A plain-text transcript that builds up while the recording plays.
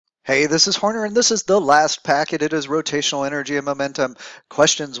Hey, this is Horner, and this is the last packet. It is rotational energy and momentum.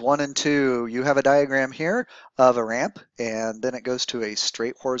 Questions 1 and 2. You have a diagram here of a ramp, and then it goes to a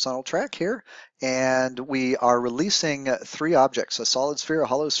straight horizontal track here. And we are releasing three objects, a solid sphere, a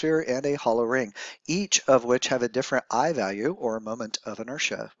hollow sphere, and a hollow ring, each of which have a different I value or moment of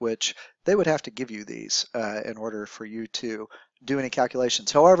inertia, which they would have to give you these in order for you to do any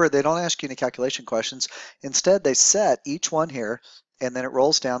calculations. However, they don't ask you any calculation questions. Instead, they set each one here and then it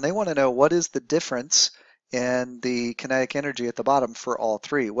rolls down. They want to know what is the difference in the kinetic energy at the bottom for all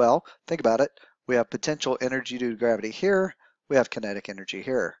three. Well, think about it. We have potential energy due to gravity here. We have kinetic energy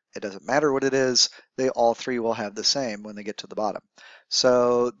here. It doesn't matter what it is. They all three will have the same when they get to the bottom.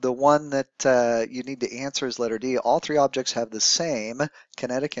 So the one that you need to answer is letter D. All three objects have the same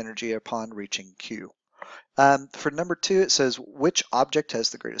kinetic energy upon reaching Q. For number 2, it says which object has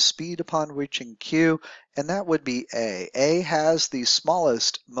the greatest speed upon reaching Q, and that would be A. A has the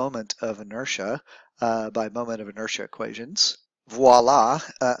smallest moment of inertia by moment of inertia equations. Voila,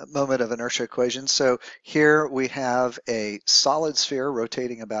 moment of inertia equations. So here we have a solid sphere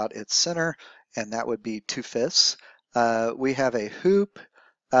rotating about its center, and that would be 2/5. We have a hoop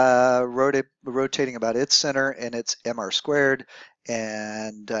rotating about its center, and it's mr squared.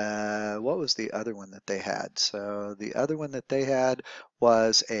 And what was the other one that they had? So the other one that they had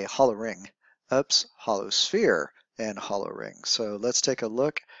was a hollow ring. Oops, hollow sphere and hollow ring. So let's take a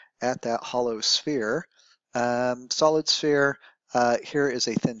look at that hollow sphere. Solid sphere, here is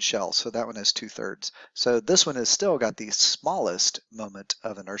a thin shell, so that one is 2/3. So this one has still got the smallest moment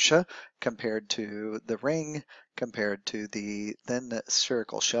of inertia compared to the ring, compared to the thin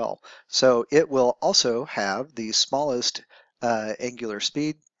spherical shell. So it will also have the smallest angular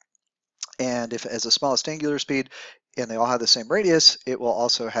speed, and if it has the smallest angular speed and they all have the same radius, it will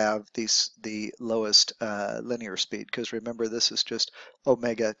also have the lowest linear speed, because remember, this is just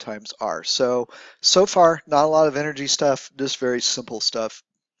omega times r. So far, not a lot of energy stuff, just very simple stuff,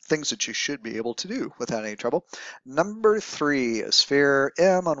 things that you should be able to do without any trouble. Number 3, a sphere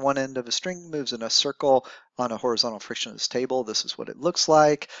M on one end of a string moves in a circle on a horizontal frictionless table. This is what it looks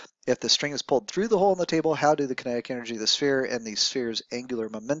like. If the string is pulled through the hole in the table, how do the kinetic energy of the sphere and the sphere's angular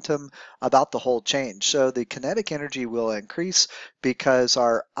momentum about the hole change? So the kinetic energy will increase because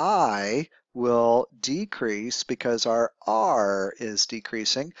our I will decrease because our R is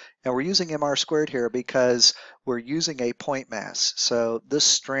decreasing. And we're using mr squared here because we're using a point mass. So this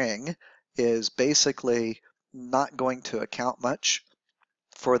string is basically not going to account much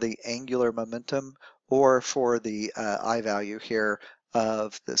for the angular momentum or for the I value here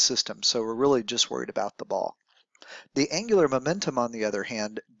of the system. So we're really just worried about the ball. The angular momentum, on the other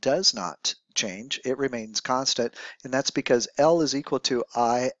hand, does not change. It remains constant, and that's because L is equal to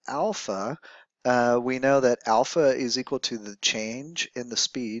I alpha. We know that alpha is equal to the change in the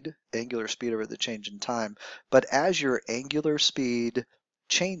speed, angular speed over the change in time. But as your angular speed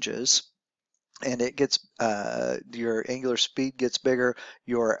changes, and it gets your angular speed gets bigger,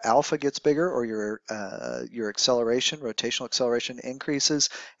 your alpha gets bigger, or your acceleration, rotational acceleration increases,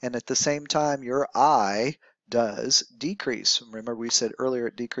 and at the same time your I does decrease. Remember, we said earlier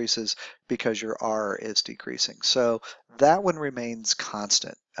it decreases because your R is decreasing. So that one remains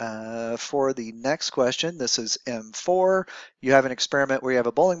constant. For the next question, this is M4. You have an experiment where you have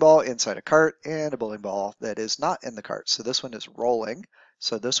a bowling ball inside a cart and a bowling ball that is not in the cart. So this one is rolling.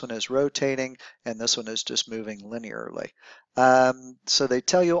 So this one is rotating, and this one is just moving linearly. So they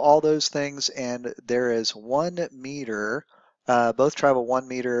tell you all those things, and there is 1 meter. Both travel 1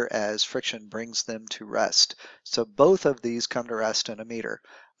 meter as friction brings them to rest. So both of these come to rest in a meter.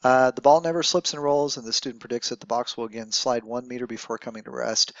 The ball never slips and rolls, and the student predicts that the box will again slide 1 meter before coming to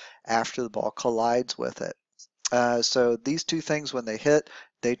rest after the ball collides with it. So these two things, when they hit,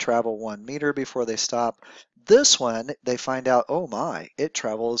 they travel 1 meter before they stop. This one, they find out, oh my, it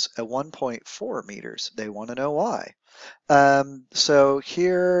travels at 1.4 meters. They want to know why. So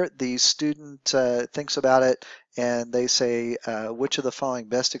here the student thinks about it, and they say, which of the following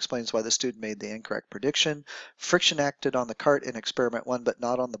best explains why the student made the incorrect prediction? Friction acted on the cart in experiment 1 but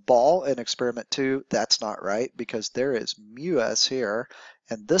not on the ball in experiment 2. That's not right, because there is mu-s here,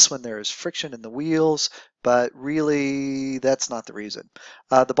 and this one there is friction in the wheels, but really that's not the reason.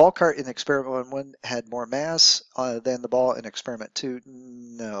 The ball cart in experiment 1 had more mass than the ball in experiment 2.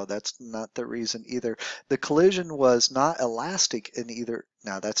 No, that's not the reason either. The collision was not elastic in either.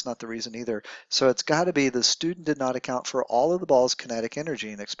 No, that's not the reason either. So it's got to be the student did not account for all of the ball's kinetic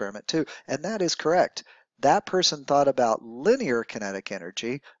energy in experiment 2, and that is correct. That person thought about linear kinetic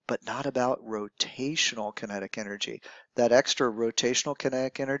energy, but not about rotational kinetic energy. That extra rotational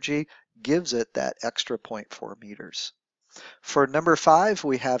kinetic energy gives it that extra 0.4 meters. For number 5,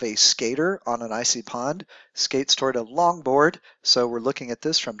 we have a skater on an icy pond, skates toward a long board. So we're looking at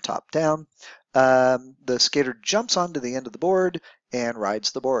this from top down. The skater jumps onto the end of the board and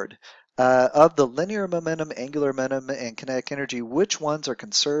rides the board. Of the linear momentum, angular momentum, and kinetic energy, which ones are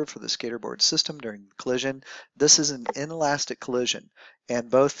conserved for the skaterboard system during the collision? This is an inelastic collision,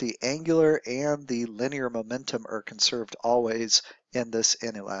 and both the angular and the linear momentum are conserved always in this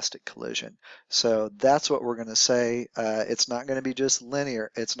inelastic collision. So that's what we're going to say. It's not going to be just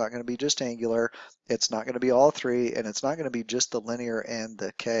linear. It's not going to be just angular. It's not going to be all three, and it's not going to be just the linear and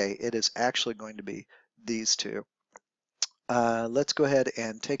the K. It is actually going to be these two. Let's go ahead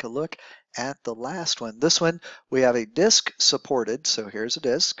and take a look at the last one. This one, we have a disc supported. So here's a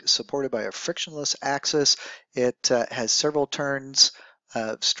disc supported by a frictionless axis. It has several turns.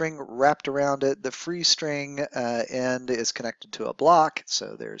 String wrapped around it. The free string end is connected to a block,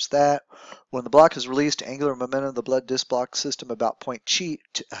 so there's that. When the block is released, angular momentum of the blood disc block system about point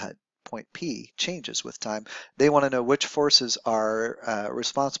P changes with time. They want to know which forces are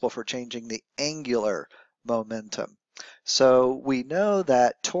responsible for changing the angular momentum. So we know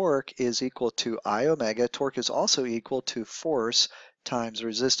that torque is equal to I omega. Torque is also equal to force times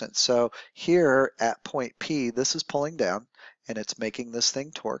resistance. So here at point P, this is pulling down and it's making this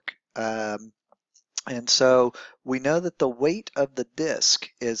thing torque. And so we know that the weight of the disc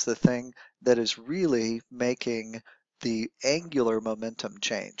is the thing that is really making the angular momentum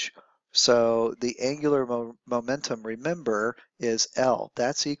change. So the angular momentum, remember, is L.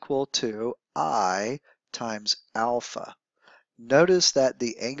 That's equal to I times alpha. Notice that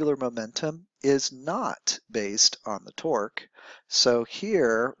the angular momentum is not based on the torque. So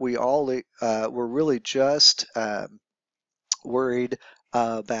here we're really just worried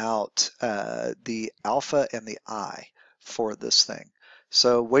about the alpha and the I for this thing.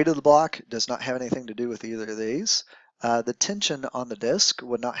 So weight of the block does not have anything to do with either of these. The tension on the disc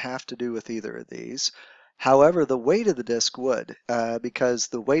would not have to do with either of these. However, the weight of the disc would, because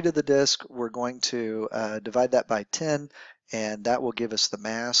the weight of the disc, we're going to divide that by 10, and that will give us the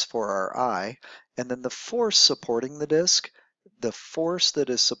mass for our I. And then the force supporting the disc, the force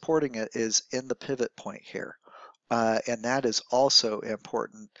that is supporting it is in the pivot point here. And that is also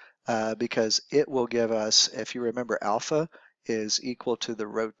important because it will give us, if you remember, alpha is equal to the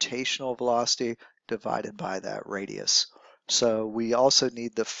rotational velocity divided by that radius. So we also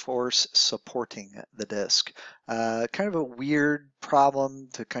need the force supporting the disk. Kind of a weird problem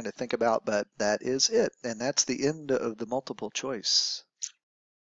to kind of think about, but that is it. And that's the end of the multiple choice.